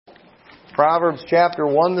Proverbs chapter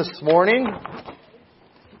 1 this morning.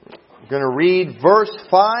 I'm going to read verse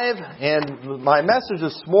 5, and my message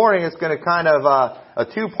this morning is going to kind of a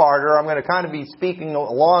two-parter. I'm going to kind of be speaking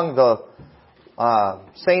along the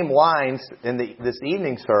same lines in this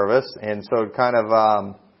evening service, and so kind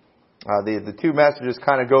of the two messages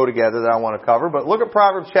kind of go together that I want to cover. But look at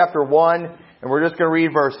Proverbs chapter 1, and we're just going to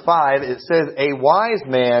read verse 5. It says, "A wise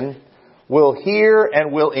man will hear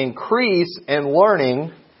and will increase in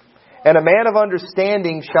learning, and a man of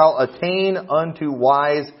understanding shall attain unto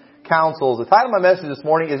wise counsels." The title of my message this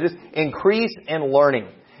morning is just increase in learning.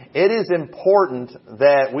 It is important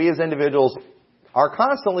that we as individuals are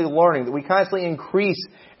constantly learning, that we constantly increase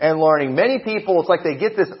in learning. Many people, it's like they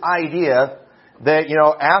get this idea that,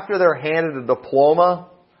 after they're handed a diploma,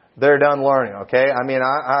 they're done learning, okay? I mean,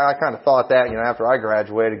 I kind of thought that, after I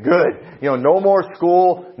graduated. Good. No more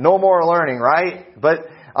school, no more learning, right? But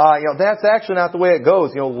that's actually not the way it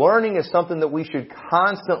goes. Learning is something that we should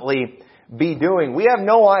constantly be doing. We have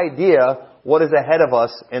no idea what is ahead of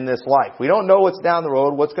us in this life. We don't know what's down the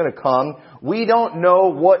road, what's going to come. We don't know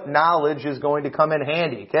what knowledge is going to come in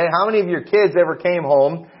handy, okay? How many of your kids ever came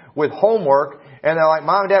home with homework and they're like,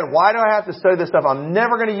 "Mom and Dad, why do I have to study this stuff? I'm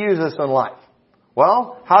never going to use this in life."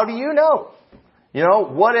 Well, how do you know?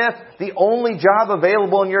 What if the only job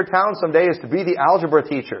available in your town someday is to be the algebra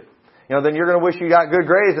teacher? Then you're going to wish you got good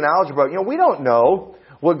grades in algebra. We don't know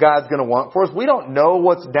what God's going to want for us. We don't know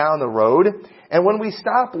what's down the road. And when we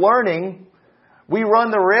stop learning, we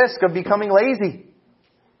run the risk of becoming lazy.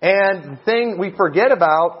 And the thing we forget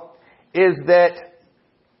about is that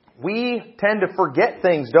we tend to forget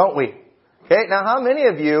things, don't we? Okay, now how many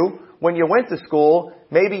of you, when you went to school,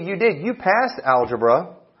 maybe you passed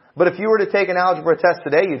algebra, but if you were to take an algebra test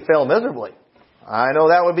today, you'd fail miserably. I know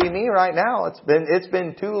that would be me right now. It's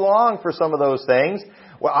been too long for some of those things.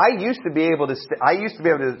 Well, I used to be able to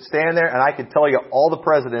stand there and I could tell you all the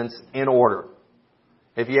presidents in order.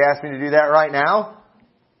 If you asked me to do that right now,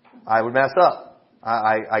 I would mess up.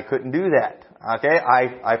 I couldn't do that. Okay?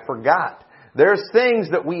 I forgot. There's things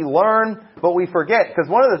that we learn, but we forget. Because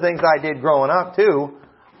one of the things I did growing up too,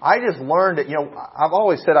 I just learned that, I've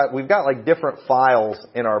always said we've got like different files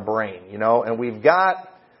in our brain, and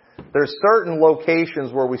there's certain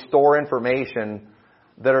locations where we store information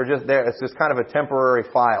that are just there. It's just kind of a temporary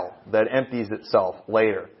file that empties itself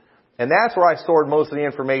later. And that's where I stored most of the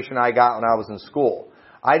information I got when I was in school.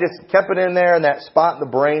 I just kept it in there in that spot in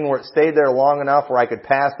the brain where it stayed there long enough where I could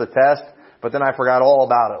pass the test, but then I forgot all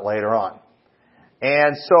about it later on.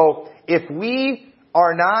 And so if we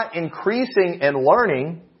are not increasing in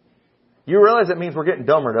learning, you realize that means we're getting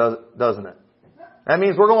dumber, doesn't it? That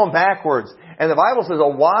means we're going backwards. And the Bible says a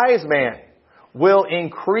wise man will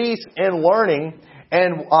increase in learning.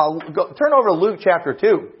 And turn over to Luke chapter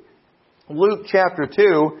 2. Luke chapter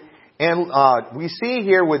 2. And we see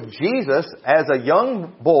here with Jesus as a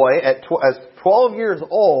young boy, as 12 years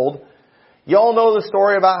old. You all know the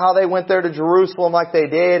story about how they went there to Jerusalem like they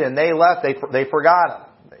did, and they left. They forgot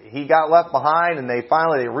him. He got left behind, and they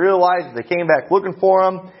realized. They came back looking for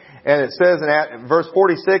him. And it says in verse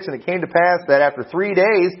 46, "And it came to pass that after 3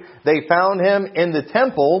 days they found him in the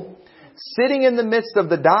temple, sitting in the midst of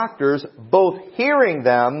the doctors, both hearing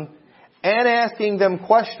them and asking them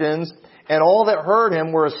questions. And all that heard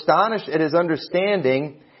him were astonished at his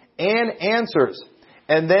understanding and answers.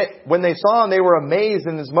 And when they saw him, they were amazed.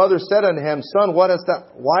 And his mother said unto him, Son,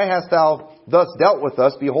 why hast thou thus dealt with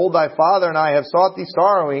us? Behold, thy father and I have sought thee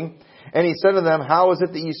sorrowing. And he said to them, How is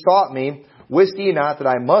it that ye sought me? Wist ye not that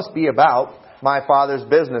I must be about my Father's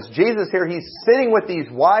business?" Jesus here, he's sitting with these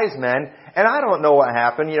wise men, and I don't know what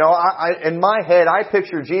happened. In my head, I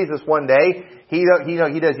picture Jesus one day. He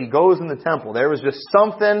goes in the temple. There was just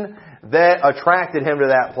something that attracted him to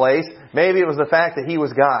that place. Maybe it was the fact that he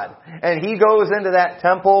was God. And he goes into that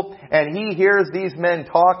temple, and he hears these men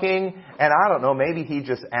talking, and I don't know, maybe he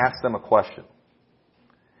just asked them a question.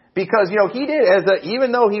 Because, he did,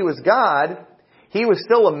 even though he was God, he was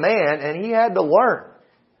still a man, and he had to learn.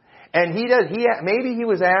 And maybe he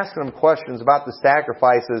was asking them questions about the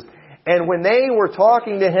sacrifices. And when they were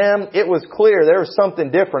talking to him, it was clear there was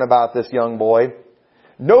something different about this young boy.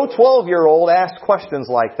 No 12-year-old asked questions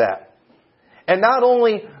like that. And not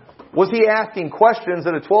only was he asking questions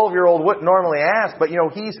that a 12-year-old wouldn't normally ask, but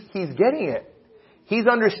he's getting it. He's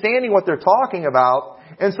understanding what they're talking about.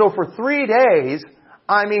 And so for 3 days,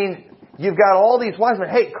 you've got all these wise men.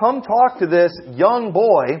 Hey, come talk to this young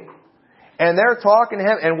boy. And they're talking to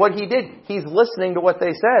him. And what he did, he's listening to what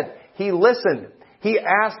they said. He listened. He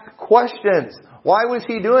asked questions. Why was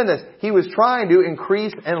he doing this? He was trying to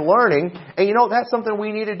increase in learning. And that's something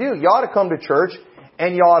we need to do. You ought to come to church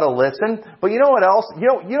and you ought to listen. But you know what else?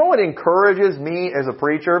 You know what encourages me as a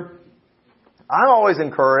preacher? I'm always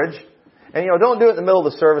encouraged. And don't do it in the middle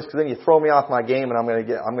of the service because then you throw me off my game and I'm going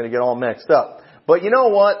to get all mixed up. But you know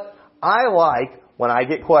what? I like when I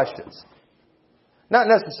get questions. Not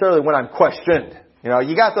necessarily when I'm questioned.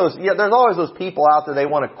 You got those, there's always those people out there, they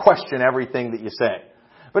want to question everything that you say.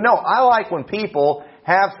 But no, I like when people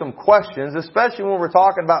have some questions, especially when we're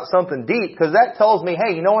talking about something deep, because that tells me,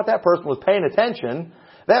 hey, you know what? That person was paying attention.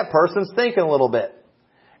 That person's thinking a little bit.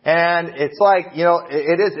 And it's like,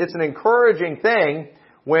 it's an encouraging thing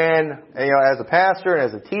when, as a pastor and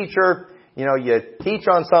as a teacher, you teach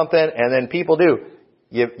on something and then people do.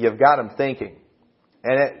 You've got them thinking.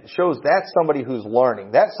 And it shows that's somebody who's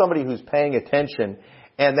learning. That's somebody who's paying attention.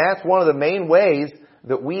 And that's one of the main ways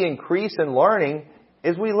that we increase in learning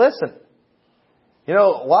is we listen. A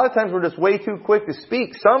lot of times we're just way too quick to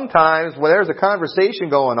speak. Sometimes when there's a conversation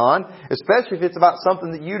going on, especially if it's about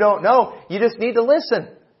something that you don't know, you just need to listen.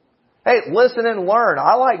 Hey, listen and learn.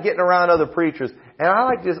 I like getting around other preachers. And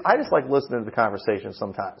I just like listening to the conversation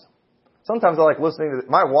sometimes. Sometimes I like listening to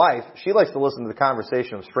my wife. She likes to listen to the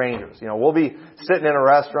conversation of strangers. We'll be sitting in a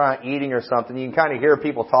restaurant eating or something. You can kind of hear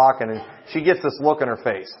people talking and she gets this look in her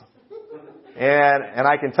face. And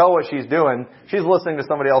I can tell what she's doing. She's listening to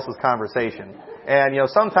somebody else's conversation. And,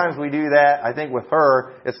 sometimes we do that. I think with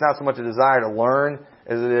her, it's not so much a desire to learn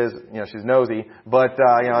as it is, she's nosy. But,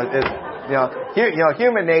 it's,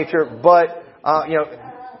 human nature. But,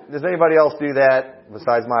 does anybody else do that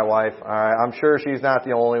besides my wife? All right. I'm sure she's not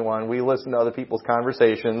the only one. We listen to other people's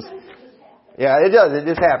conversations. Yeah, it does. It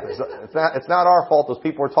just happens. It's not our fault those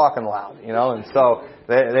people are talking loud, and so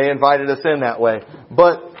they invited us in that way.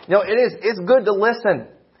 But, it's good to listen.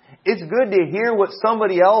 It's good to hear what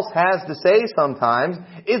somebody else has to say sometimes.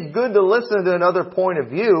 It's good to listen to another point of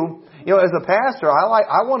view. As a pastor,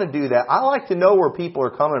 I want to do that. I like to know where people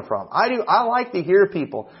are coming from. I like to hear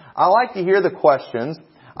people. I like to hear the questions.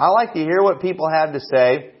 I like to hear what people have to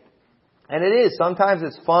say. And it is. Sometimes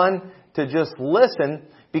it's fun to just listen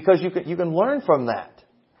because you can learn from that.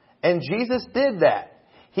 And Jesus did that.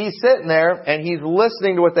 He's sitting there and he's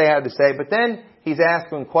listening to what they had to say, but then he's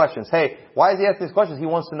asking questions. Hey, why is he asking these questions? He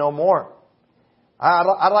wants to know more.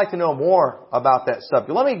 I'd like to know more about that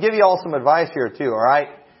subject. Let me give you all some advice here too, all right?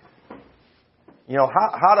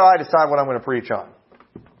 How do I decide what I'm going to preach on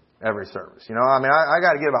every service? I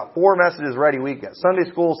got to get about 4 messages ready a week. Sunday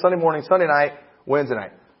school, Sunday morning, Sunday night, Wednesday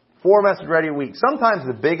night. 4 messages ready a week. Sometimes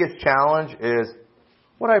the biggest challenge is,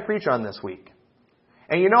 what do I preach on this week?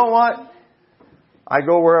 And you know what? I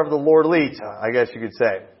go wherever the Lord leads, I guess you could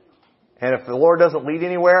say. And if the Lord doesn't lead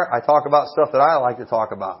anywhere, I talk about stuff that I like to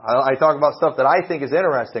talk about. I talk about stuff that I think is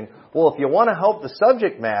interesting. Well, if you want to help the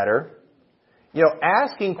subject matter,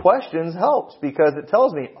 asking questions helps because it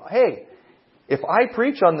tells me, hey, if I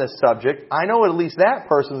preach on this subject, I know at least that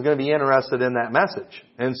person is going to be interested in that message.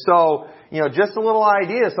 And so, just a little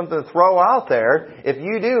idea, something to throw out there.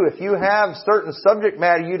 If you have certain subject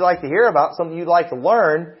matter you'd like to hear about, something you'd like to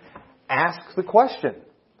learn, ask the question.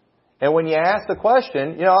 And when you ask the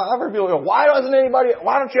question, I've heard people go, why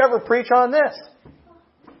don't you ever preach on this?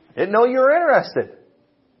 Didn't know you were interested.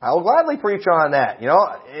 I will gladly preach on that.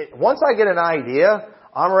 Once I get an idea,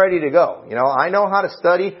 I'm ready to go. I know how to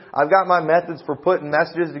study. I've got my methods for putting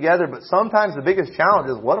messages together, but sometimes the biggest challenge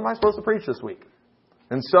is, what am I supposed to preach this week?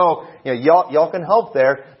 And so, y'all can help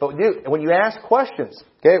there. But when you ask questions,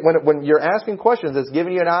 okay, when you're asking questions, it's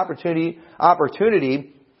giving you an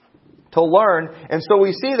opportunity to learn. And so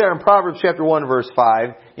we see there in Proverbs chapter 1, verse 5,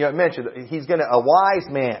 it mentioned a wise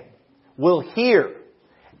man will hear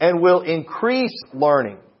and will increase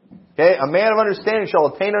learning. Okay, a man of understanding shall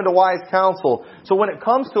attain unto wise counsel. So when it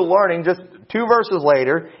comes to learning, just 2 verses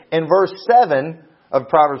later, in verse 7 of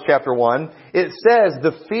Proverbs chapter 1, it says,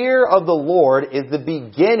 the fear of the Lord is the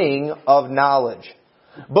beginning of knowledge.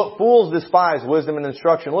 But fools despise wisdom and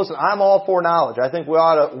instruction. Listen, I'm all for knowledge. I think we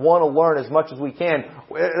ought to want to learn as much as we can.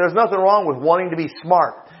 There's nothing wrong with wanting to be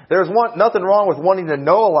smart. There's nothing wrong with wanting to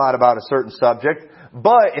know a lot about a certain subject.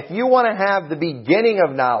 But if you want to have the beginning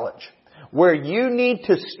of knowledge, where you need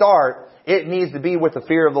to start, it needs to be with the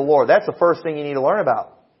fear of the Lord. That's the first thing you need to learn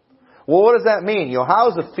about. Well, what does that mean? How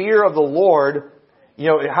is the fear of the Lord,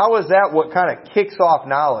 how is that what kind of kicks off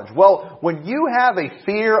knowledge? Well, when you have a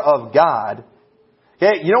fear of God,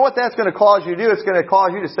 okay, you know what that's going to cause you to do? It's going to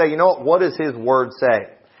cause you to say, what does His Word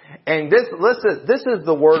say? And this is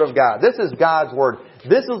the Word of God. This is God's Word.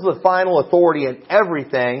 This is the final authority in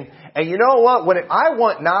everything. And you know what? I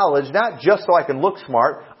want knowledge, not just so I can look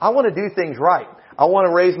smart, I want to do things right. I want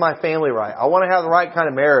to raise my family right. I want to have the right kind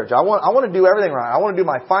of marriage. I want to do everything right. I want to do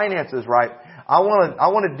my finances right. I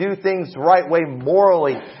want to do things the right way,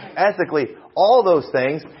 morally, ethically, all those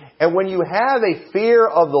things. And when you have a fear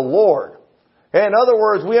of the Lord, in other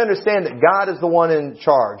words, we understand that God is the one in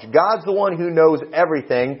charge. God's the one who knows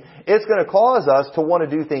everything. It's going to cause us to want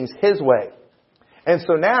to do things His way. And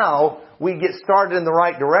so now we get started in the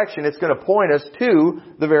right direction. It's going to point us to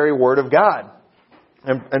the very Word of God.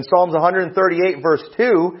 In Psalms 138 verse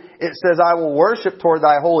 2, it says, I will worship toward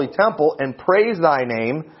Thy holy temple and praise Thy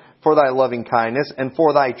name for Thy loving kindness and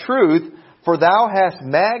for Thy truth, for Thou hast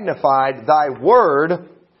magnified Thy word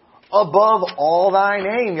above all Thy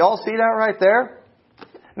name. Y'all see that right there?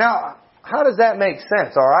 Now, how does that make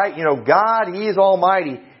sense, alright? You know, God, He is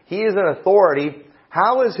almighty. He is an authority.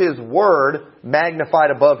 How is His word magnified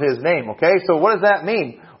above His name? Okay, so what does that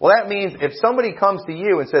mean? Well, that means if somebody comes to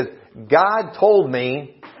you and says, God told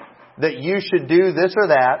me that you should do this or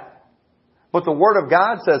that, but the Word of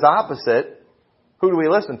God says opposite, who do we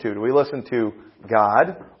listen to? Do we listen to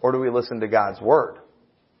God or do we listen to God's Word?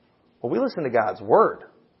 Well, we listen to God's Word.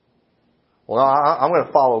 Well, I'm going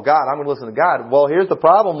to follow God. I'm going to listen to God. Well, here's the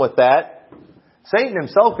problem with that. Satan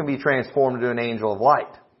himself can be transformed into an angel of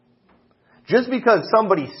light. Just because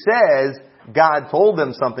somebody says God told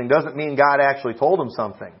them something doesn't mean God actually told them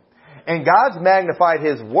something. And God's magnified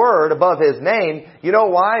His Word above His name. You know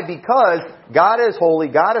why? Because God is holy,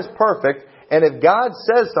 God is perfect, and if God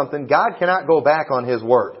says something, God cannot go back on His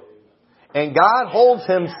Word. And God holds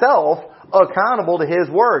Himself accountable to His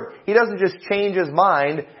Word. He doesn't just change His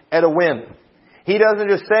mind at a whim. He doesn't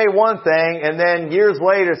just say one thing and then years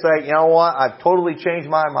later say, you know what, I've totally changed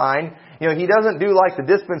my mind. You know, He doesn't do like the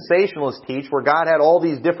dispensationalists teach, where God had all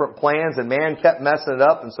these different plans and man kept messing it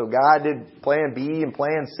up, and so God did plan B and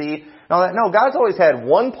plan C and all that. No, God's always had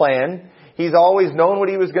one plan. He's always known what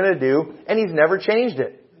He was going to do, and He's never changed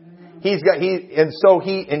it. He's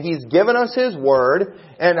given us His Word,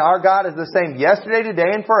 and our God is the same yesterday,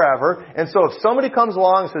 today, and forever. And so if somebody comes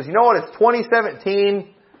along and says, you know what, it's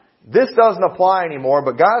 2017, this doesn't apply anymore,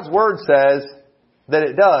 but God's Word says that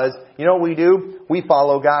it does, you know what we do? We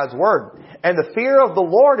follow God's Word. And the fear of the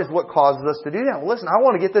Lord is what causes us to do that. Well, listen, I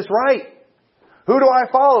want to get this right. Who do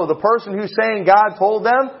I follow? The person who's saying God told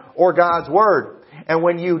them or God's Word? And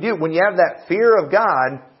when you have that fear of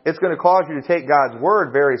God, it's going to cause you to take God's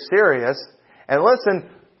Word very serious. And listen,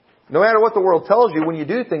 no matter what the world tells you, when you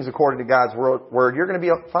do things according to God's Word, you're going to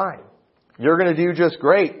be fine. You're going to do just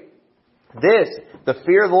great. The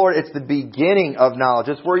fear of the Lord, it's the beginning of knowledge.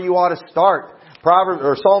 It's where you ought to start.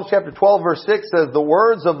 Psalms chapter 12 verse 6 says, the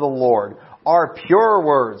words of the Lord are pure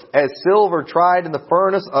words, as silver tried in the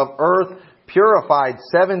furnace of earth, purified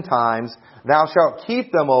 7 times. Thou shalt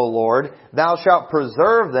keep them, O Lord. Thou shalt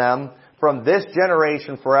preserve them from this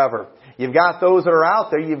generation forever. You've got those that are out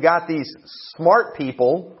there. You've got these smart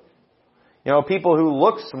people, you know, people who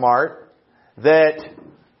look smart, that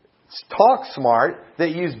talk smart, that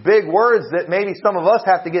use big words that maybe some of us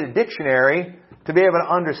have to get a dictionary to be able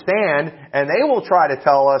to understand, and they will try to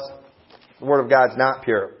tell us the Word of God's not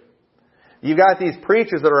pure. You've got these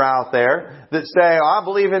preachers that are out there that say, I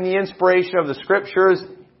believe in the inspiration of the Scriptures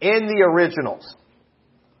in the originals.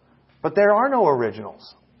 But there are no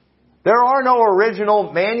originals. There are no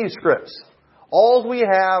original manuscripts. All we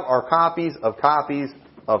have are copies of copies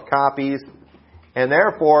of copies. And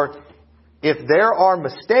therefore, if there are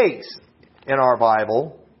mistakes in our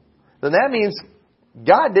Bible, then that means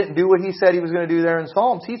God didn't do what He said He was going to do there in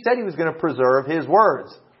Psalms. He said He was going to preserve His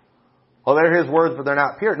words. Well, they're His words, but they're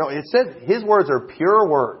not pure. No, it said His words are pure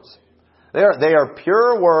words. They are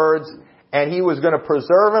pure words, and He was going to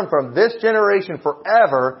preserve them from this generation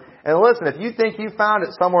forever. And listen, if you think you found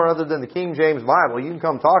it somewhere other than the King James Bible, you can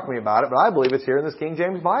come talk to me about it, but I believe it's here in this King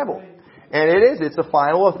James Bible. And it is. It's the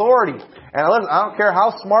final authority. And listen, I don't care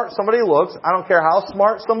how smart somebody looks. I don't care how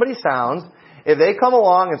smart somebody sounds. If they come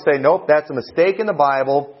along and say, nope, that's a mistake in the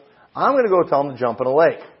Bible, I'm going to go tell them to jump in a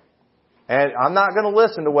lake. And I'm not going to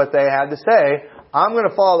listen to what they have to say. I'm going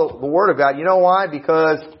to follow the Word of God. You know why?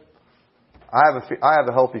 Because I have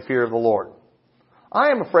a healthy fear of the Lord.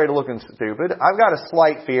 I am afraid of looking stupid. I've got a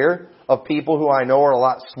slight fear of people who I know are a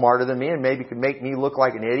lot smarter than me and maybe could make me look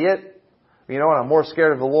like an idiot. But you know what? I'm more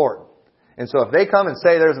scared of the Lord. And so if they come and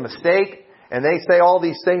say there's a mistake, and they say all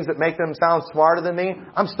these things that make them sound smarter than me,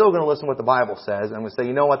 I'm still going to listen to what the Bible says. And I'm going to say,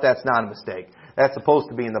 you know what? That's not a mistake. That's supposed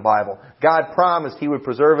to be in the Bible. God promised He would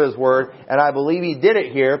preserve His Word, and I believe He did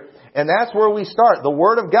it here. And that's where we start. The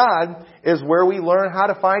Word of God is where we learn how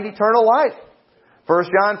to find eternal life. 1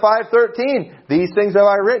 John 5:13, these things have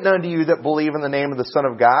I written unto you that believe in the name of the Son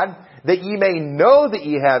of God, that ye may know that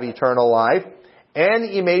ye have eternal life, and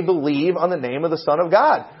that ye may believe on the name of the Son of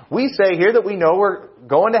God. We say here that we know we're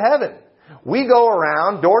going to heaven. We go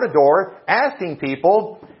around door to door asking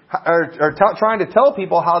people, trying to tell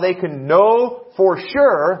people how they can know for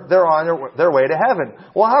sure they're on their way to heaven.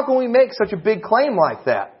 Well, how can we make such a big claim like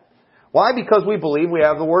that? Why? Because we believe we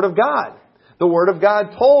have the Word of God. The Word of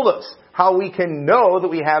God told us how we can know that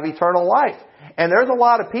we have eternal life. And there's a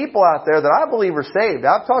lot of people out there that I believe are saved.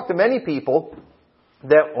 I've talked to many people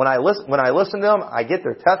that when I listen to them, I get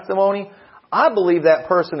their testimony. I believe that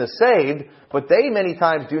person is saved, but they many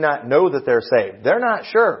times do not know that they're saved. They're not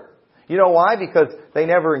sure. You know why? Because they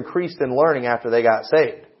never increased in learning after they got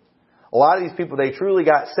saved. A lot of these people, they truly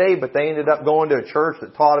got saved, but they ended up going to a church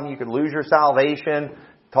that taught them you could lose your salvation,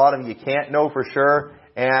 taught them you can't know for sure.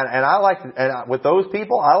 And with those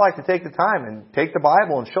people, I like to take the time and take the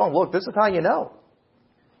Bible and show them, look, this is how you know.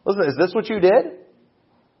 Listen, is this what you did?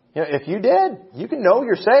 You know, if you did, you can know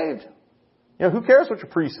you're saved. You know, who cares what your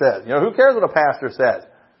priest says? You know, who cares what a pastor says?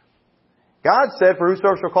 God said, for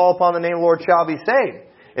whosoever shall call upon the name of the Lord shall be saved.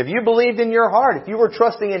 If you believed in your heart, if you were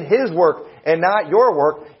trusting in His work and not your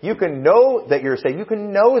work, you can know that you're saved. You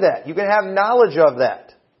can know that. You can have knowledge of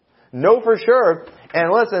that. Know for sure.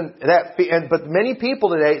 And listen, but many people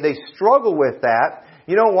today, they struggle with that.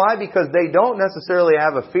 You know why? Because they don't necessarily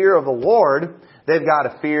have a fear of the Lord. They've got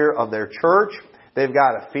a fear of their church. They've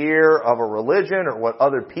got a fear of a religion or what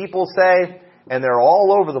other people say. And they're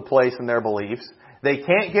all over the place in their beliefs. They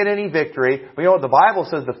can't get any victory. But you know what? The Bible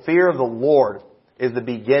says the fear of the Lord is the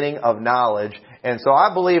beginning of knowledge. And so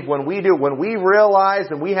I believe when we realize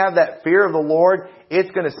and we have that fear of the Lord,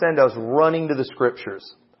 it's going to send us running to the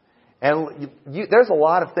Scriptures. And there's a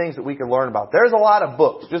lot of things that we can learn about. There's a lot of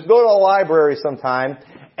books. Just go to a library sometime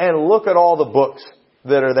and look at all the books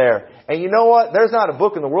that are there. And you know what? There's not a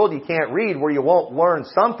book in the world you can't read where you won't learn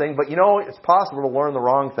something, but you know, it's possible to learn the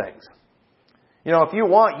wrong things. You know, if you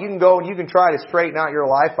want, you can go and you can try to straighten out your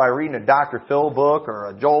life by reading a Dr. Phil book or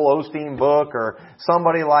a Joel Osteen book or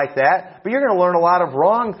somebody like that. But you're going to learn a lot of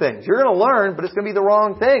wrong things. You're going to learn, but it's going to be the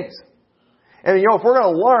wrong things. And you know, if we're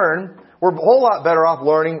going to learn, we're a whole lot better off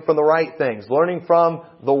learning from the right things, learning from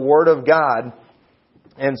the Word of God.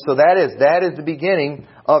 And so that is the beginning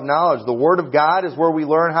of knowledge. The Word of God is where we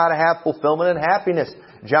learn how to have fulfillment and happiness.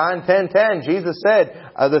 John 10:10, Jesus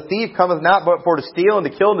said, the thief cometh not but for to steal and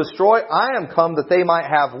to kill and destroy. I am come that they might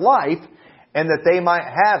have life and that they might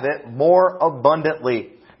have it more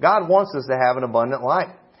abundantly. God wants us to have an abundant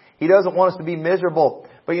life. He doesn't want us to be miserable.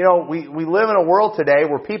 But you know, we live in a world today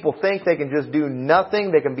where people think they can just do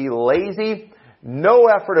nothing. They can be lazy, no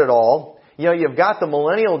effort at all. You know, you've got the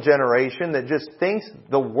millennial generation that just thinks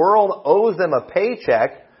the world owes them a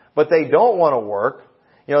paycheck, but they don't want to work.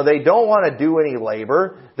 You know, they don't want to do any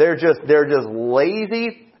labor. They're just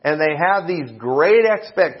lazy, and they have these great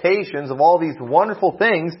expectations of all these wonderful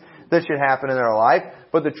things that should happen in their life.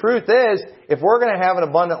 But the truth is, if we're going to have an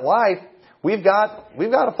abundant life, we've got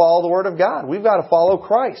to follow the Word of God. We've got to follow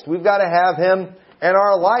Christ. We've got to have Him in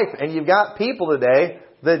our life. And you've got people today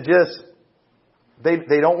that just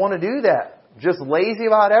they don't want to do that. Just lazy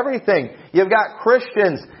about everything. You've got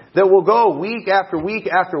Christians that will go week after week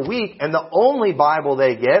after week, and the only Bible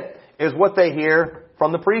they get is what they hear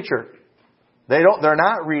from the preacher. They're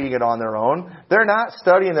not reading it on their own. They're not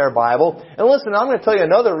studying their Bible. And listen, I'm going to tell you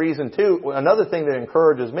another reason too, another thing that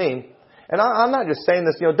encourages me. And I'm not just saying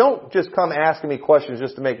this, you know, don't just come asking me questions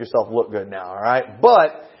just to make yourself look good now, alright?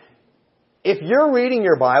 But if you're reading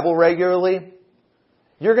your Bible regularly,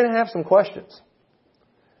 you're going to have some questions.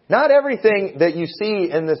 Not everything that you see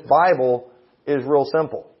in this Bible is real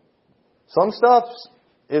simple. Some stuff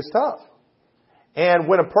is tough. And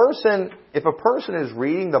if a person is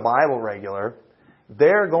reading the Bible regular,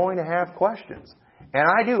 they're going to have questions. And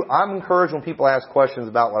I'm encouraged when people ask questions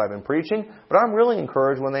about what I've been preaching, but I'm really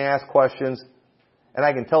encouraged when they ask questions, and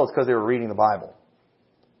I can tell it's because they were reading the Bible.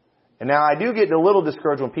 And now I do get a little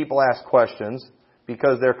discouraged when people ask questions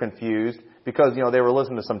because they're confused, because, you know, they were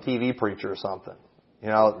listening to some TV preacher or something. You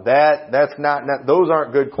know, that's not those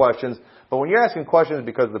aren't good questions. But when you're asking questions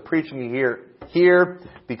because of the preaching you hear,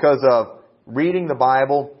 because of reading the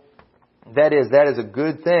Bible, that is a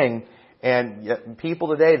good thing. And people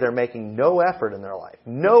today, they're making no effort in their life.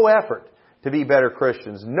 No effort to be better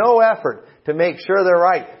Christians. No effort to make sure they're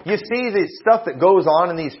right. You see the stuff that goes on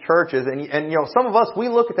in these churches, and you know, some of us, we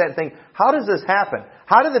look at that and think, how does this happen?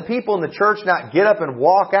 How do the people in the church not get up and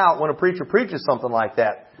walk out when a preacher preaches something like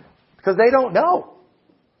that? Because they don't know.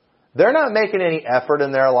 They're not making any effort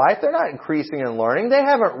in their life. They're not increasing in learning. They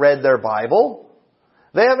haven't read their Bible.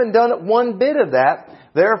 They haven't done one bit of that.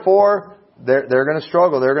 Therefore, they're going to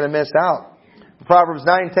struggle. They're going to miss out. Proverbs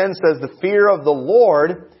 9:10 says, the fear of the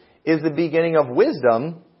Lord is the beginning of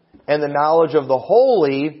wisdom, and the knowledge of the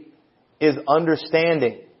holy is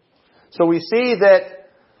understanding. So we see that,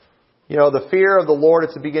 the fear of the Lord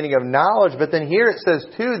is the beginning of knowledge. But then here it says,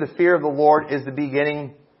 too, the fear of the Lord is the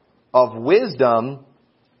beginning of wisdom.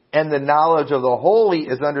 And the knowledge of the holy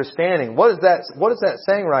is understanding. What is that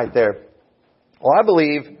saying right there? Well, I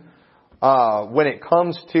believe when it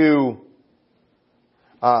comes to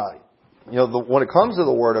when it comes to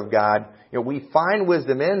the Word of God, we find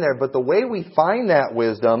wisdom in there. But the way we find that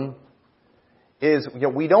wisdom is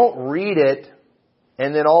we don't read it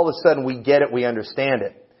and then all of a sudden we get it, we understand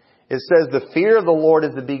it. It says the fear of the Lord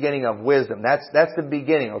is the beginning of wisdom. That's the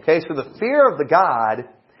beginning. Okay, so the fear of the God,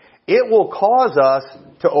 it will cause us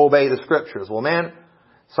to obey the Scriptures. Well, man,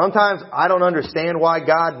 sometimes I don't understand why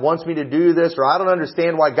God wants me to do this, or I don't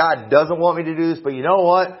understand why God doesn't want me to do this, but you know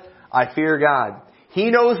what? I fear God. He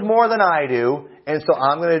knows more than I do, and so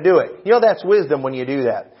I'm going to do it. That's wisdom when you do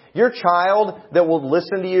that. Your child that will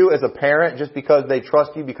listen to you as a parent just because they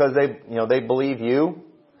trust you, because they believe you,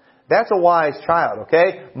 that's a wise child,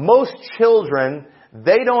 okay? Most children,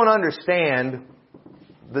 they don't understand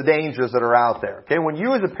the dangers that are out there. Okay, when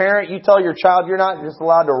you as a parent, you tell your child you're not just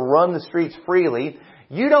allowed to run the streets freely.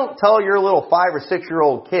 You don't tell your little 5 or 6 year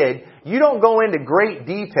old kid, you don't go into great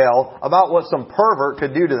detail about what some pervert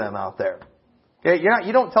could do to them out there. Okay,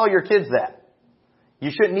 you don't tell your kids that.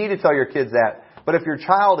 You shouldn't need to tell your kids that. But if your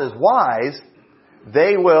child is wise,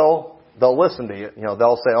 they'll listen to you.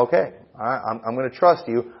 They'll say, okay, I'm going to trust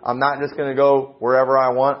you. I'm not just going to go wherever I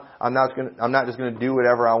want. I'm not just going to do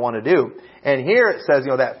whatever I want to do. And here it says,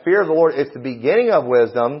 that fear of the Lord, it's the beginning of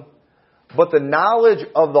wisdom, but the knowledge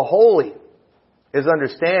of the holy is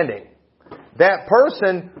understanding. That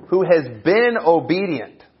person who has been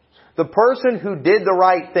obedient, the person who did the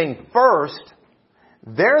right thing first,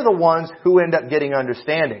 they're the ones who end up getting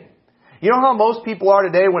understanding. You know how most people are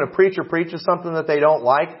today when a preacher preaches something that they don't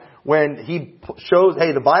like? When he shows,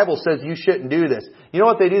 hey, the Bible says you shouldn't do this. You know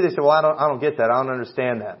what they do? They say, well, I don't get that. I don't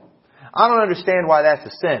understand that. I don't understand why that's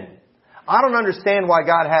a sin. I don't understand why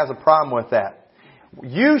God has a problem with that.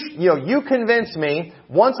 You convince me.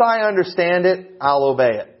 Once I understand it, I'll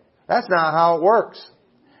obey it. That's not how it works.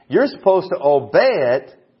 You're supposed to obey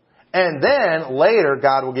it, and then later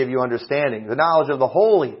God will give you understanding. The knowledge of the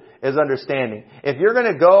holy is understanding. If you're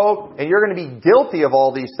going to go and you're going to be guilty of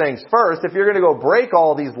all these things first, if you're going to go break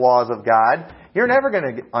all these laws of God, you're never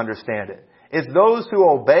going to understand it. It's those who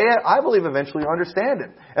obey it, I believe, eventually understand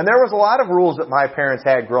it. And there was a lot of rules that my parents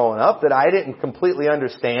had growing up that I didn't completely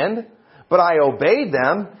understand, but I obeyed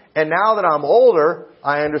them, and now that I'm older,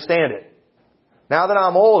 I understand it. Now that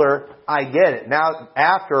I'm older, I get it.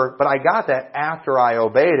 But I got that after I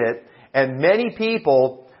obeyed it. And many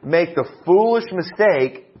people make the foolish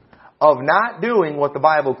mistake of not doing what the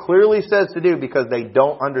Bible clearly says to do because they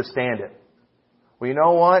don't understand it. Well, you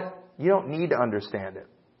know what? You don't need to understand it.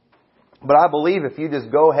 But I believe if you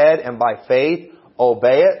just go ahead and by faith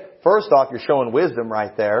obey it, first off, you're showing wisdom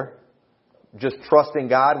right there. Just trusting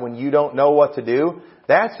God when you don't know what to do.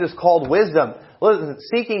 That's just called wisdom. Listen,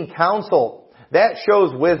 seeking counsel, that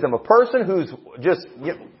shows wisdom. A person who's just,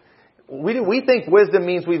 we think wisdom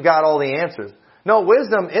means we've got all the answers. No,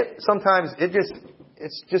 wisdom,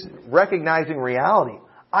 it's just recognizing reality.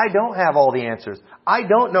 I don't have all the answers. I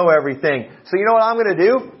don't know everything. So you know what I'm going to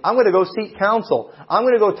do? I'm going to go seek counsel. I'm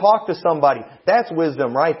going to go talk to somebody. That's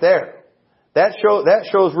wisdom right there. That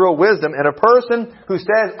shows real wisdom. And a person who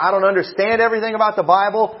says, I don't understand everything about the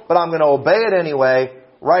Bible, but I'm going to obey it anyway,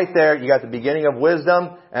 right there, you got the beginning of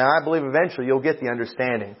wisdom, and I believe eventually you'll get the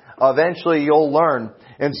understanding. Eventually you'll learn.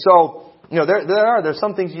 And so, there's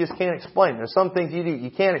some things you just can't explain. There's some things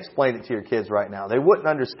you can't explain it to your kids right now. They wouldn't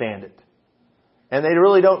understand it. And they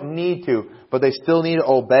really don't need to, but they still need to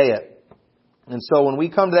obey it. And so when we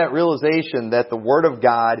come to that realization that the Word of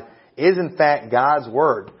God is in fact God's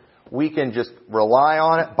Word, we can just rely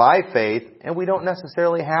on it by faith, and we don't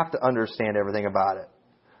necessarily have to understand everything about it.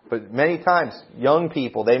 But many times, young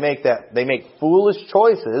people, they make foolish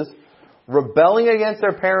choices, rebelling against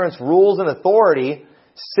their parents' rules and authority,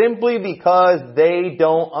 simply because they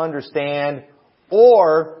don't understand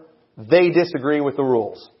or they disagree with the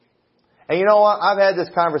rules. And you know what? I've had this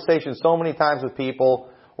conversation so many times with people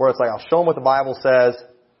where it's like, I'll show them what the Bible says,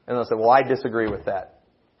 and they'll say, well, I disagree with that.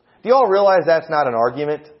 Do you all realize that's not an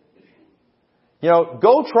argument?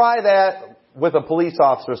 Go try that with a police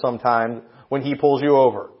officer sometime when he pulls you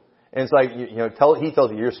over. And it's like, he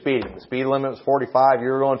tells you you're speeding. The speed limit was 45, you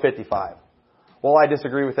were going 55. Well, I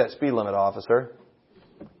disagree with that speed limit, officer.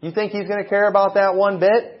 You think he's going to care about that one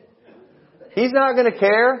bit? He's not going to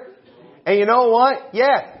care. And you know what?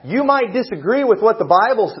 Yeah, you might disagree with what the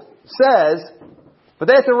Bible says, but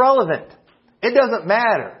that's irrelevant. It doesn't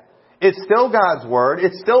matter. It's still God's Word.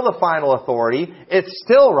 It's still the final authority. It's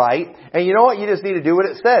still right. And you know what? You just need to do what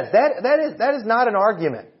it says. That is not an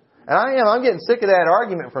argument. And I'm getting sick of that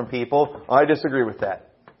argument from people. I disagree with that.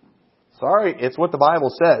 Sorry, it's what the Bible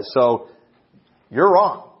says. So, you're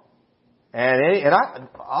wrong. And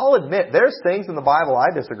I'll admit, there's things in the Bible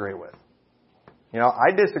I disagree with.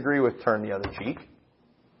 I disagree with turn the other cheek.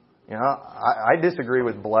 I disagree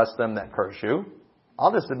with bless them that curse you.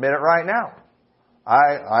 I'll just admit it right now.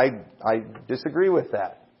 I disagree with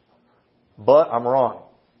that. But I'm wrong.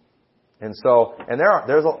 And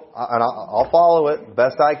I'll follow it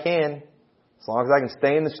best I can, as long as I can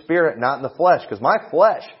stay in the Spirit, not in the flesh. Because my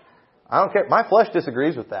flesh, I don't care, my flesh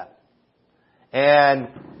disagrees with that. And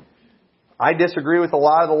I disagree with a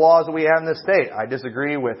lot of the laws that we have in this state. I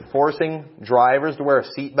disagree with forcing drivers to wear a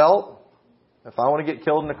seatbelt. If I want to get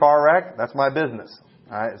killed in a car wreck, that's my business.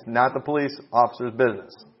 It's not the police officer's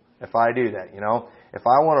business if I do that, If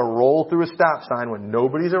I want to roll through a stop sign when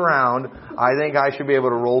nobody's around, I think I should be able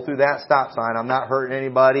to roll through that stop sign. I'm not hurting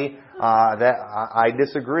anybody. I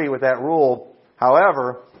disagree with that rule.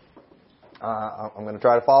 However, I'm going to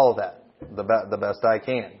try to follow that the best I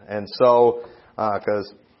can. And so,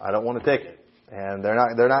 because I don't want a ticket, and they're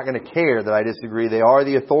not going to care that I disagree. They are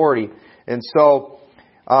the authority, and so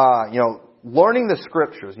learning the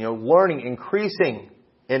Scriptures, increasing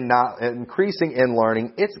in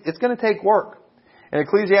learning, it's going to take work. In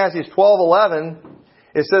Ecclesiastes 12:11,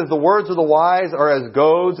 it says, "The words of the wise are as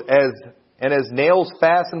goads, and as nails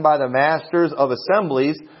fastened by the masters of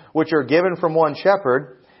assemblies, which are given from one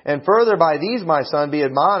shepherd. And further, by these, my son, be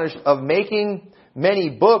admonished, of making many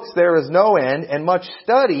books there is no end, and much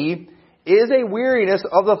study is a weariness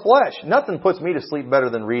of the flesh." Nothing puts me to sleep better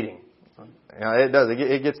than reading. It does.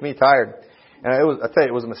 It gets me tired. And I tell you,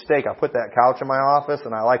 it was a mistake. I put that couch in my office,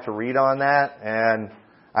 and I like to read on that, and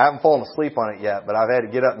I haven't fallen asleep on it yet, but I've had to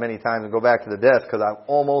get up many times and go back to the desk because I've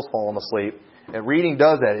almost fallen asleep. And reading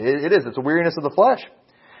does that. It is. It's a weariness of the flesh.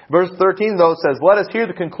 Verse 13, though, says, "Let us hear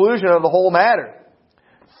the conclusion of the whole matter.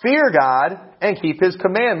 Fear God and keep His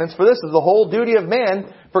commandments, for this is the whole duty of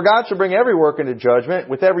man. For God shall bring every work into judgment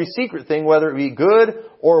with every secret thing, whether it be good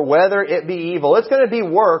or whether it be evil." It's going to be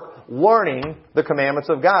work learning the commandments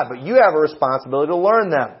of God, but you have a responsibility to learn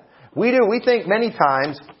them. We do. We think many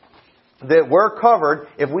times that we're covered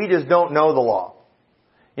if we just don't know the law.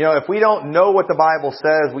 If we don't know what the Bible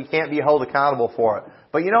says, we can't be held accountable for it.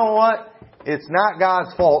 But you know what? It's not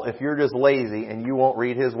God's fault if you're just lazy and you won't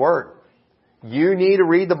read His Word. You need to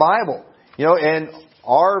read the Bible. And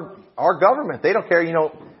our government, they don't care.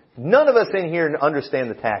 None of us in here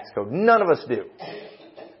understand the tax code. None of us do.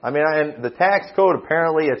 And the tax code,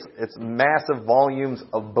 apparently, it's massive volumes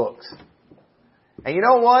of books. And you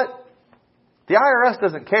know what? The IRS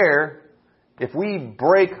doesn't care if we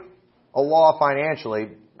break a law financially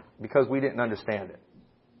because we didn't understand it.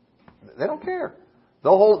 They don't care.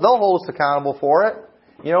 They'll hold us accountable for it.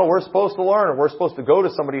 We're supposed to learn, or we're supposed to go to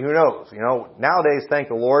somebody who knows. Nowadays, thank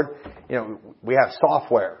the Lord, we have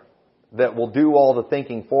software that will do all the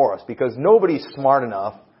thinking for us because nobody's smart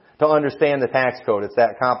enough to understand the tax code. It's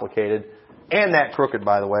that complicated and that crooked,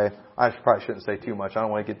 by the way. I probably shouldn't say too much. I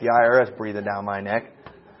don't want to get the IRS breathing down my neck.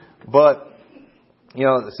 But,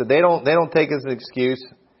 so they don't take it as an excuse,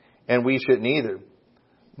 and we shouldn't either.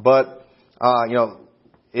 But,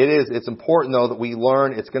 it's important though that we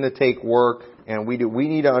learn. It's going to take work, and we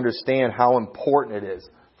need to understand how important it is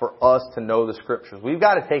for us to know the Scriptures. We've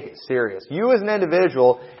got to take it serious. You as an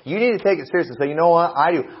individual, you need to take it serious and say, you know what?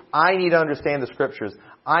 I need to understand the Scriptures.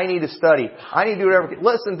 I need to study. I need to do whatever.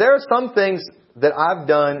 Listen, there are some things that I've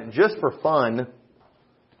done just for fun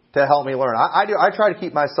to help me learn. I try to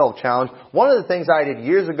keep myself challenged. One of the things I did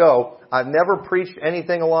years ago, I've never preached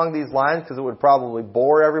anything along these lines because it would probably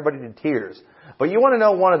bore everybody to tears. But you want to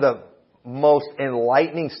know one of the most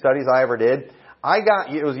enlightening studies I ever did?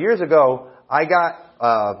 It was years ago, I got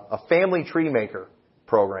a family tree maker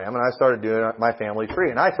program, and I started doing my family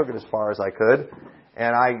tree, and I took it as far as I could,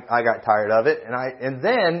 and I got tired of it, and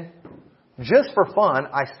then, just for fun,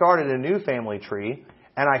 I started a new family tree,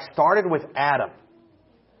 and I started with Adam.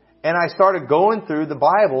 And I started going through the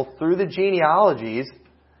Bible, through the genealogies,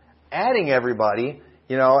 adding everybody,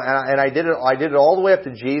 and I did it all the way up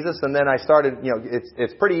to Jesus, and then I started,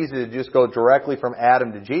 it's pretty easy to just go directly from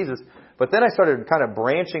Adam to Jesus, but then I started kind of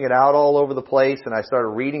branching it out all over the place, and I started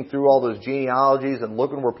reading through all those genealogies and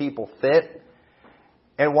looking where people fit.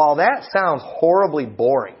 And while that sounds horribly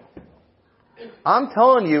boring, I'm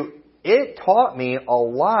telling you, it taught me a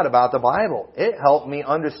lot about the Bible. It helped me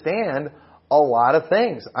understand a lot of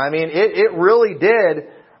things. It really did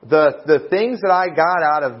the things that I got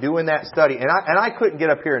out of doing that study, and I couldn't get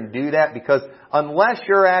up here and do that because unless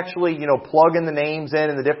you're actually, plugging the names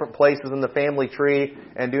in the different places in the family tree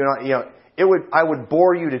and doing, I would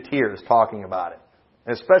bore you to tears talking about it.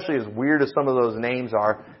 And especially as weird as some of those names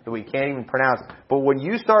are that we can't even pronounce. But when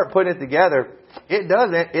you start putting it together,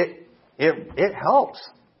 it helps.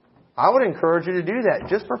 I would encourage you to do that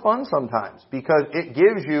just for fun sometimes because it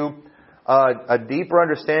gives you a deeper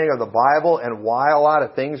understanding of the Bible and why a lot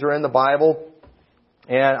of things are in the Bible.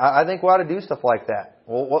 And I think we ought to do stuff like that.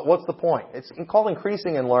 Well, what's the point? It's called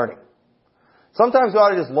increasing in learning. Sometimes we ought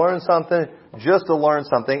to just learn something just to learn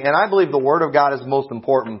something. And I believe the Word of God is the most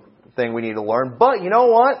important thing we need to learn. But you know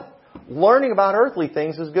what? Learning about earthly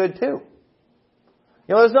things is good too.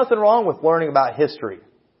 There's nothing wrong with learning about history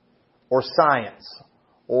or science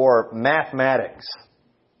or mathematics,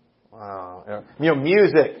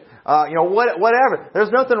 music, whatever.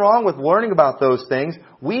 There's nothing wrong with learning about those things.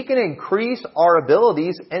 We can increase our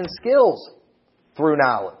abilities and skills through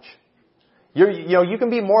knowledge. You can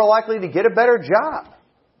be more likely to get a better job.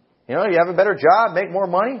 You have a better job, make more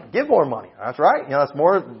money, give more money. That's right. That's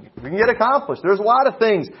more we can get accomplished. There's a lot of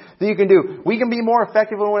things that you can do. We can be more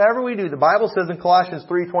effective in whatever we do. The Bible says in Colossians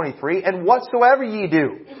 3:23, and whatsoever ye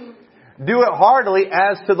do, do it heartily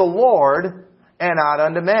as to the Lord and not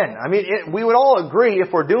unto men. We would all agree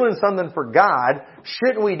if we're doing something for God,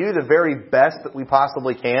 shouldn't we do the very best that we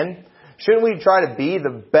possibly can? Shouldn't we try to be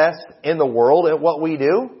the best in the world at what we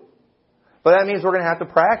do? But that means we're going to have to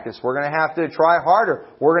practice. We're going to have to try harder.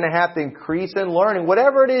 We're going to have to increase in learning.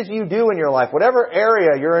 Whatever it is you do in your life, whatever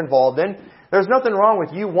area you're involved in, there's nothing wrong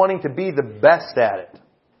with you wanting to be the best at it.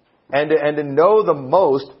 And to know the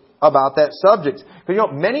most about that subject. Because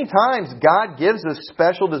many times God gives us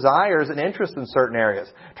special desires and interests in certain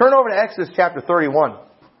areas. Turn over to Exodus chapter 31.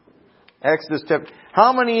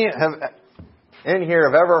 How many in here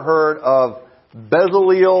have ever heard of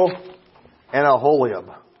Bezaleel and Aholiab?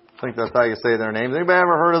 I think that's how you say their names. Anybody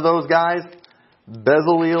ever heard of those guys?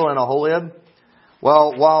 Bezaleel and Aholiab?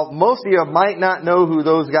 Well, while most of you might not know who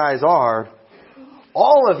those guys are,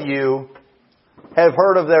 all of you have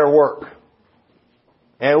heard of their work.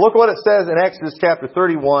 And look what it says in Exodus chapter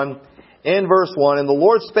 31 in verse 1. And the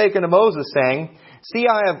Lord spake unto Moses, saying, See,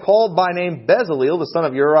 I have called by name Bezaleel, the son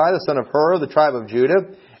of Uri, the son of Hur, the tribe of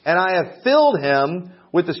Judah, and I have filled him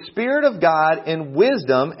with the Spirit of God in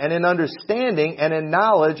wisdom and in understanding and in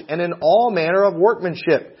knowledge and in all manner of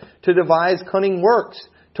workmanship, to devise cunning works,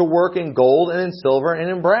 to work in gold and in silver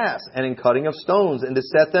and in brass, and in cutting of stones, and to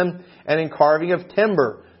set them, and in carving of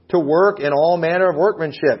timber, to work in all manner of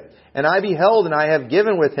workmanship. And I beheld, and I have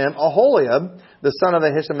given with him Aholiab, the son of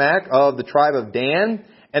Ahisamach of the tribe of Dan,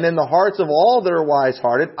 and in the hearts of all that are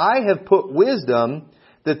wise-hearted I have put wisdom,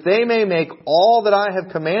 that they may make all that I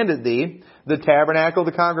have commanded thee, the tabernacle of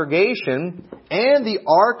the congregation, and the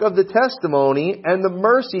ark of the testimony, and the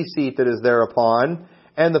mercy seat that is thereupon,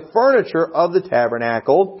 and the furniture of the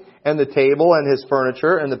tabernacle, and the table and his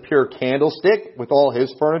furniture, and the pure candlestick with all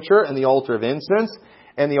his furniture, and the altar of incense,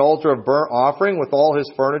 and the altar of burnt offering with all his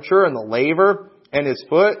furniture, and the laver, and his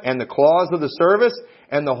foot, and the cloths of the service,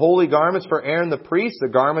 and the holy garments for Aaron the priest, the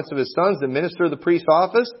garments of his sons that minister the priest's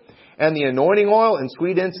office, and the anointing oil and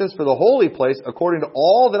sweet incense for the holy place, according to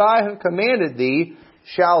all that I have commanded thee,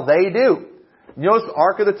 shall they do. You notice the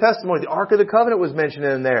Ark of the Testimony, the Ark of the Covenant was mentioned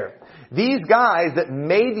in there. These guys that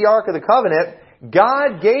made the Ark of the Covenant,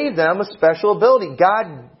 God gave them a special ability.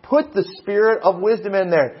 God put the spirit of wisdom in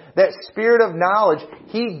there, that spirit of knowledge.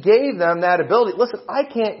 He gave them that ability. Listen, I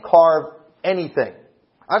can't carve anything.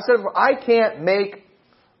 I've said before, I can't make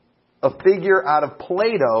a figure out of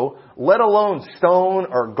Play-Doh, let alone stone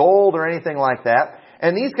or gold or anything like that.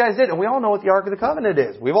 And these guys did. And we all know what the Ark of the Covenant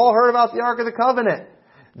is. We've all heard about the Ark of the Covenant.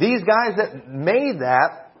 These guys that made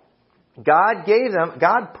that,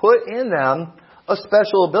 God put in them a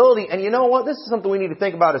special ability. And you know what? This is something we need to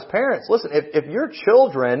think about as parents. Listen, if your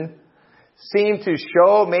children seem to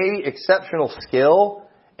show maybe exceptional skill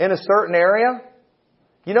in a certain area,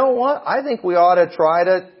 you know what? I think you ought to try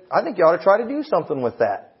to do something with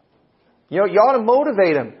that. You ought to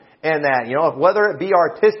motivate them in that. Whether it be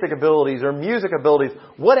artistic abilities or music abilities,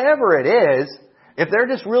 whatever it is, if they're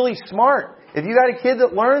just really smart, if you got a kid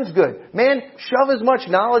that learns good, man, shove as much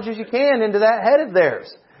knowledge as you can into that head of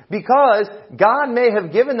theirs. Because God may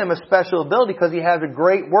have given them a special ability because He has a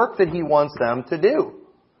great work that He wants them to do.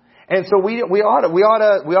 And so we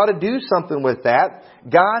ought to do something with that.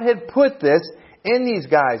 God had put this in these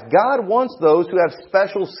guys. God wants those who have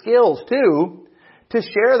special skills too, to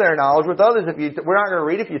share their knowledge with others. We're not going to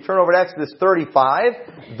read it. If you turn over to Exodus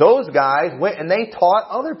 35, those guys went and they taught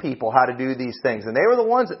other people how to do these things. And they were the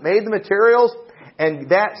ones that made the materials And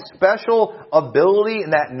that special ability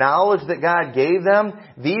and that knowledge that God gave them,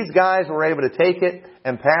 these guys were able to take it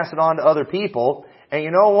and pass it on to other people. And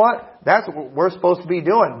you know what? That's what we're supposed to be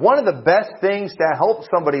doing. One of the best things to help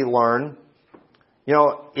somebody learn,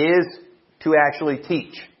 is to actually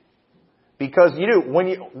teach. Because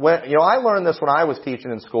I learned this when I was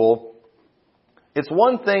teaching in school. It's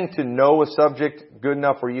one thing to know a subject good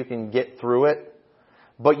enough where you can get through it,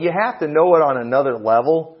 but you have to know it on another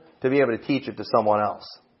level to be able to teach it to someone else.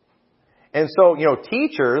 And so,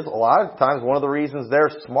 teachers, a lot of times, one of the reasons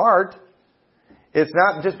they're smart, it's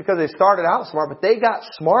not just because they started out smart, but they got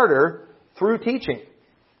smarter through teaching.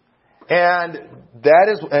 And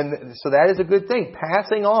that is a good thing.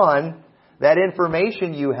 Passing on that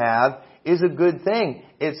information you have is a good thing.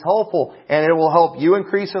 It's helpful, and it will help you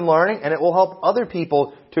increase in learning, and it will help other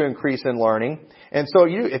people to increase in learning. And so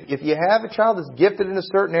if you have a child that's gifted in a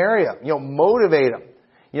certain area, motivate them.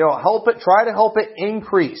 Try to help it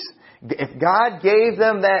increase. If God gave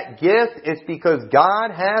them that gift, it's because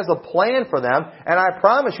God has a plan for them, and I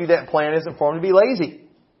promise you that plan isn't for them to be lazy.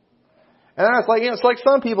 And it's like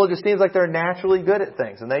some people, it just seems like they're naturally good at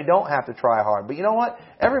things, and they don't have to try hard. But you know what?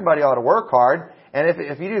 Everybody ought to work hard. And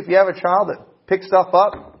if you have a child that picks stuff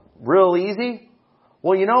up real easy,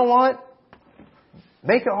 well, you know what?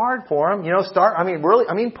 Make it hard for them.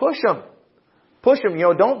 Push them. Push them.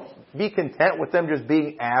 Don't be content with them just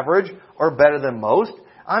being average or better than most.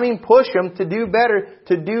 Push them to do better,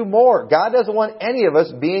 to do more. God doesn't want any of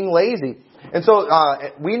us being lazy. And so,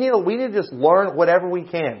 we need to just learn whatever we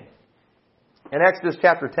can. In Exodus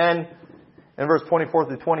chapter 10 and verse 24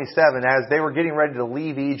 through 27, as they were getting ready to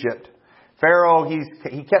leave Egypt, Pharaoh,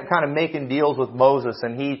 he kept kind of making deals with Moses,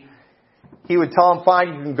 and he would tell him, fine,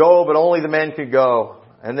 you can go, but only the men could go.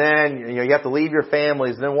 And then, you have to leave your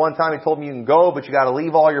families. And then one time he told me you can go, but you got to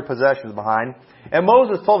leave all your possessions behind. And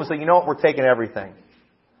Moses told him, you know what, we're taking everything.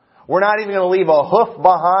 We're not even going to leave a hoof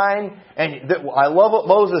behind. And I love what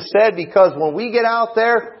Moses said, because when we get out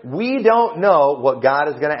there, we don't know what God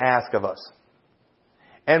is going to ask of us.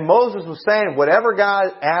 And Moses was saying, whatever God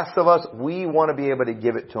asks of us, we want to be able to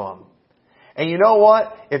give it to Him. And you know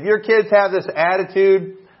what? If your kids have this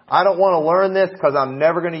attitude, I don't want to learn this because I'm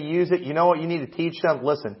never going to use it. You know what you need to teach them?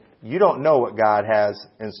 Listen, you don't know what God has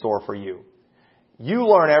in store for you. You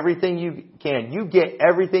learn everything you can. You get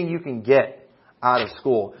everything you can get out of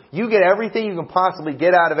school. You get everything you can possibly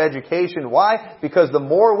get out of education. Why? Because the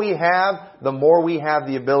more we have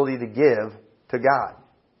the ability to give to God.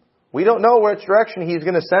 We don't know which direction He's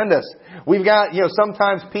going to send us. We've got,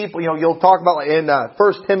 sometimes people, you'll talk about in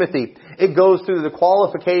 1 Timothy, it goes through the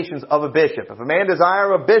qualifications of a bishop. If a man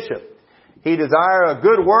desire a bishop, he desire a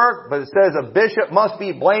good work, but it says a bishop must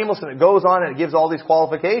be blameless, and it goes on and it gives all these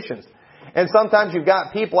qualifications. And sometimes you've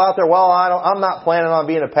got people out there, well, I'm not planning on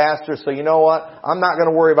being a pastor, so you know what? I'm not going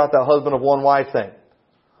to worry about that husband of one wife thing.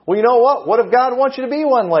 Well, you know what? What if God wants you to be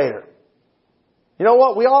one later? You know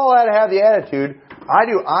what? We all ought to have the attitude, I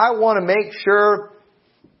do. I want to make sure,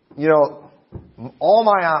 all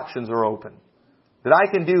my options are open. That I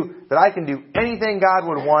can do anything God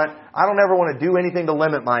would want. I don't ever want to do anything to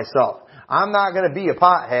limit myself. I'm not going to be a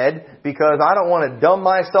pothead because I don't want to dumb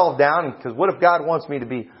myself down. Because what if God wants me to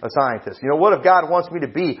be a scientist? What if God wants me to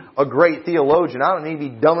be a great theologian? I don't need to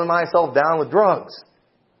be dumbing myself down with drugs.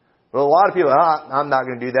 But a lot of people, I'm not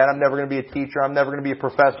going to do that. I'm never going to be a teacher. I'm never going to be a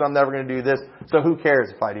professor. I'm never going to do this. So who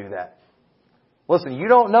cares if I do that? Listen, you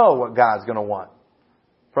don't know what God's going to want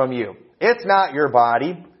from you. It's not your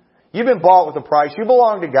body. You've been bought with a price. You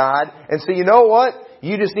belong to God. And so you know what?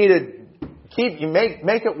 You just need to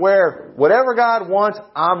make it where whatever God wants,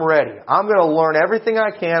 I'm ready. I'm going to learn everything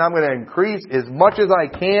I can. I'm going to increase as much as I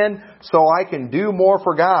can so I can do more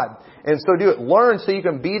for God. And so do it. Learn so you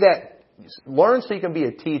can be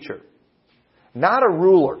a teacher. Not a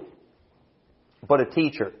ruler, but a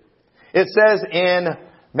teacher. It says in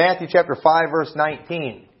Matthew chapter 5 verse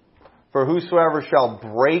 19, for whosoever shall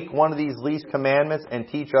break one of these least commandments and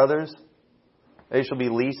teach others, they shall be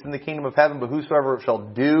least in the kingdom of heaven. But whosoever shall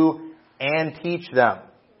do and teach them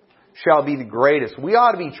shall be the greatest. We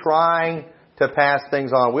ought to be trying to pass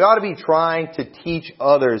things on. We ought to be trying to teach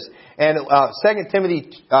others. And 2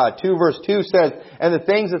 Timothy 2 verse 2 says, and the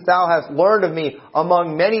things that thou hast learned of me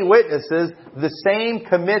among many witnesses, the same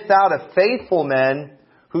commit thou to faithful men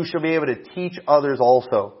who shall be able to teach others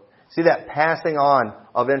also. See that passing on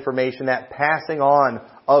of information, that passing on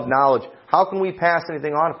of knowledge. How can we pass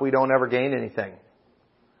anything on if we don't ever gain anything?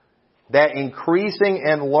 That increasing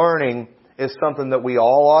and learning is something that we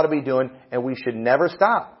all ought to be doing, and we should never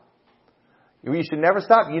stop. We should never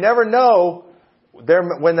stop. You never know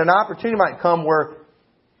when an opportunity might come where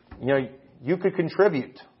you could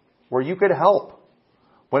contribute, where you could help.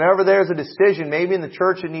 Whenever there's a decision, maybe in the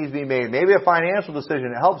church that needs to be made, maybe a financial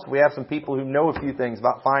decision, it helps if we have some people who know a few things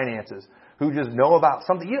about finances, who just know about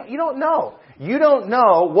something. You don't know. You don't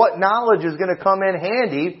know what knowledge is going to come in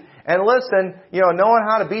handy. And listen, knowing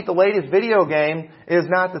how to beat the latest video game is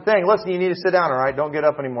not the thing. Listen, you need to sit down, all right? Don't get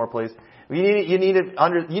up anymore, please. You need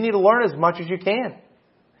to learn as much as you can.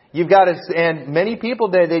 You've got to, and many people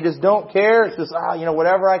they just don't care. It's just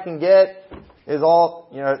whatever I can get is all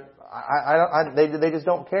they just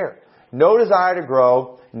don't care. No desire to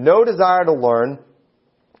grow, no desire to learn,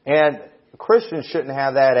 and Christians shouldn't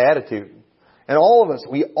have that attitude. And all of us,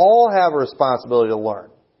 we all have a responsibility to learn.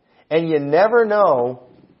 And you never know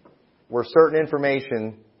where certain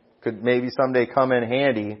information could maybe someday come in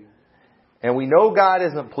handy. And we know God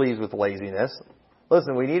isn't pleased with laziness.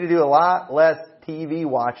 Listen, we need to do a lot less TV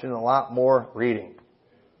watching and a lot more reading.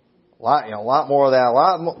 A lot more of that. A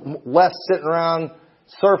lot less sitting around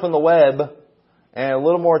surfing the web, and a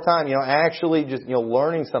little more time, actually just,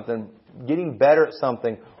 learning something, getting better at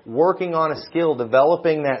something, working on a skill,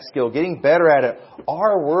 developing that skill, getting better at it.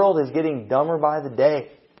 Our world is getting dumber by the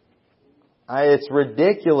day. It's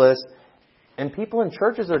ridiculous. And people in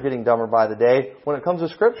churches are getting dumber by the day when it comes to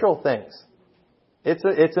scriptural things.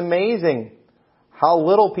 It's amazing how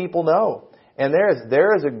little people know. And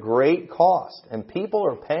there is a great cost. And people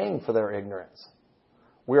are paying for their ignorance.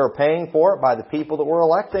 We are paying for it by the people that we're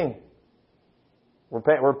electing.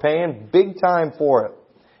 We're paying big time for it.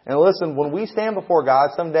 And listen, when we stand before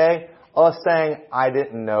God someday, us saying, I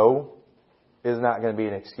didn't know, is not going to be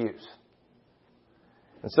an excuse.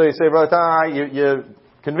 And so you say, Brother Tom, you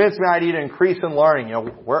convinced me I need to increase in learning.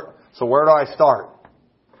 Where do I start?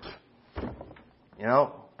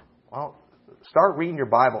 Well, start reading your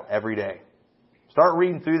Bible every day. Start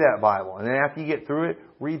reading through that Bible. And then after you get through it,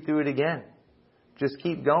 read through it again. Just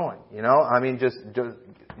keep going. Just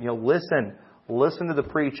listen to the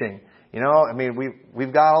preaching.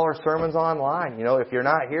 We've got all our sermons online. If you're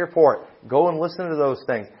not here for it, go and listen to those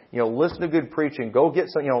things. Listen to good preaching. Go get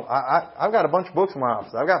some, I've got a bunch of books in my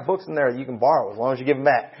office. I've got books in there that you can borrow as long as you give them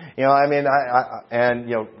back.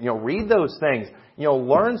 Read those things.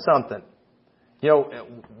 Learn something.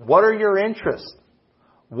 What are your interests?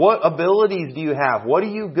 What abilities do you have? What are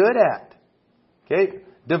you good at? Okay?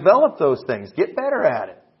 Develop those things. Get better at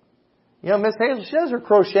it. Miss Hazel, she does her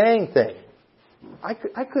crocheting thing. I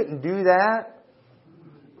couldn't do that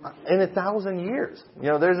in 1,000 years.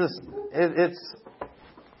 There's this,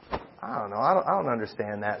 I don't know. I don't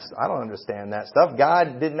understand that. I don't understand that stuff.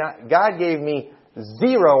 God gave me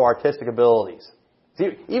zero artistic abilities.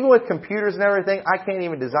 See, even with computers and everything, I can't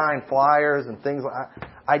even design flyers and things like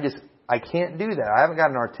that. I can't do that. I haven't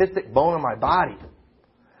got an artistic bone in my body.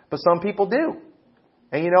 But some people do.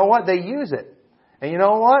 And you know what? They use it. And you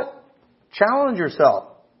know what? Challenge yourself.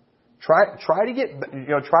 Try to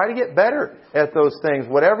get better at those things.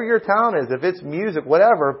 Whatever your talent is, if it's music,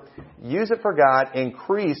 whatever, use it for God.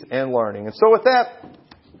 Increase in learning. And so with that,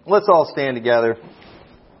 let's all stand together.